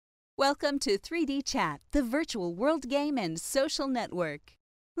Welcome to 3D Chat, the virtual world game and social network.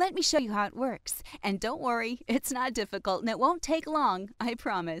 Let me show you how it works. And don't worry, it's not difficult and it won't take long, I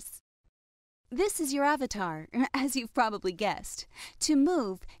promise. This is your avatar, as you've probably guessed. To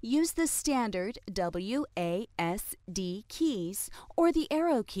move, use the standard WASD keys or the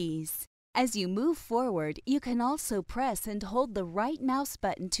arrow keys. As you move forward, you can also press and hold the right mouse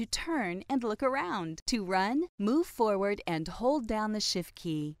button to turn and look around. To run, move forward and hold down the Shift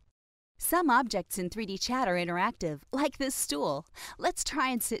key. Some objects in 3D Chat are interactive, like this stool. Let's try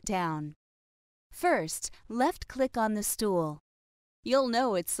and sit down. First, left-click on the stool. You'll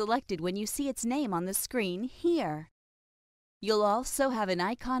know it's selected when you see its name on the screen here. You'll also have an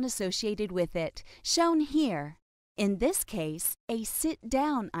icon associated with it, shown here. In this case, a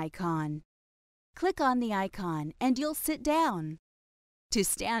sit-down icon. Click on the icon and you'll sit down. To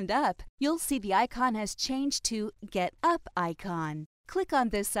stand up, you'll see the icon has changed to Get Up icon. Click on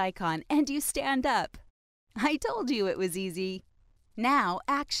this icon and you stand up. I told you it was easy. Now,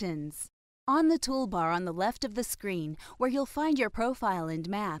 actions. On the toolbar on the left of the screen, where you'll find your profile and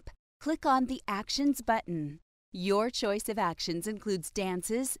map, click on the Actions button. Your choice of actions includes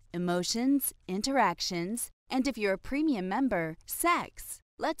dances, emotions, interactions, and if you're a premium member, sex.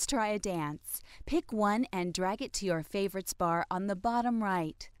 Let's try a dance. Pick one and drag it to your favorites bar on the bottom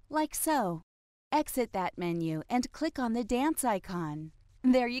right, like so. Exit that menu and click on the dance icon.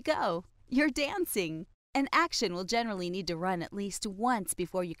 There you go. You're dancing. An action will generally need to run at least once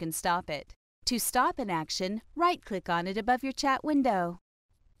before you can stop it. To stop an action, right-click on it above your chat window.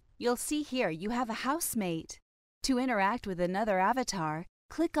 You'll see here you have a housemate. To interact with another avatar,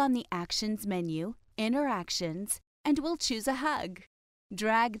 click on the Actions menu, Interactions, and we'll choose a hug.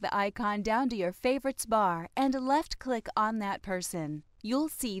 Drag the icon down to your favorites bar and left-click on that person. You'll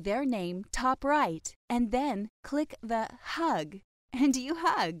see their name top right, and then click the Hug, and you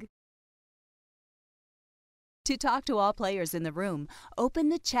hug. To talk to all players in the room, open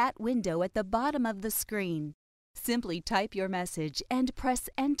the chat window at the bottom of the screen. Simply type your message and press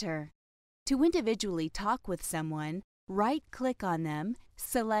Enter. To individually talk with someone, right-click on them,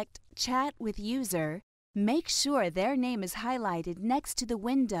 select Chat with User, make sure their name is highlighted next to the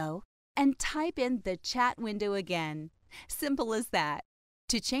window, and type in the chat window again. Simple as that.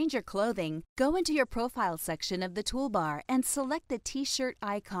 To change your clothing, go into your profile section of the toolbar and select the T-shirt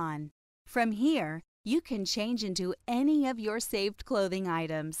icon. From here, you can change into any of your saved clothing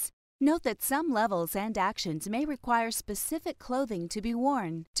items. Note that some levels and actions may require specific clothing to be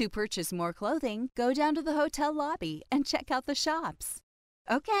worn. To purchase more clothing, go down to the hotel lobby and check out the shops.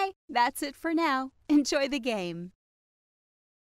 Okay, that's it for now. Enjoy the game.